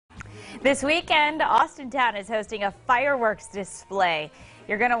This weekend, Austintown is hosting a fireworks display.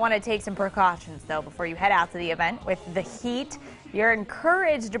 You're going to want to take some precautions, though, before you head out to the event. With the heat, you're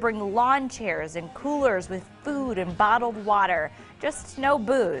encouraged to bring lawn chairs and coolers with food and bottled water. Just no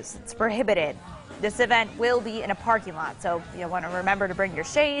booze. It's prohibited. This event will be in a parking lot, so you'll want to remember to bring your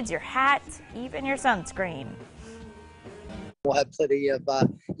shades, your hat, even your sunscreen. We'll have plenty of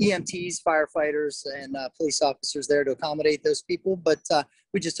EMTs, firefighters, and police officers there to accommodate those people. But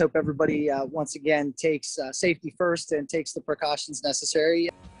we just hope everybody, once again, takes safety first and takes the precautions necessary.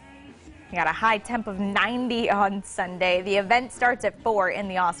 You got a high temp of 90 on Sunday. The event starts at 4 in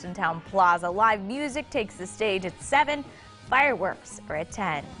the Austintown Plaza. Live music takes the stage at 7. Fireworks are at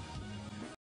 10.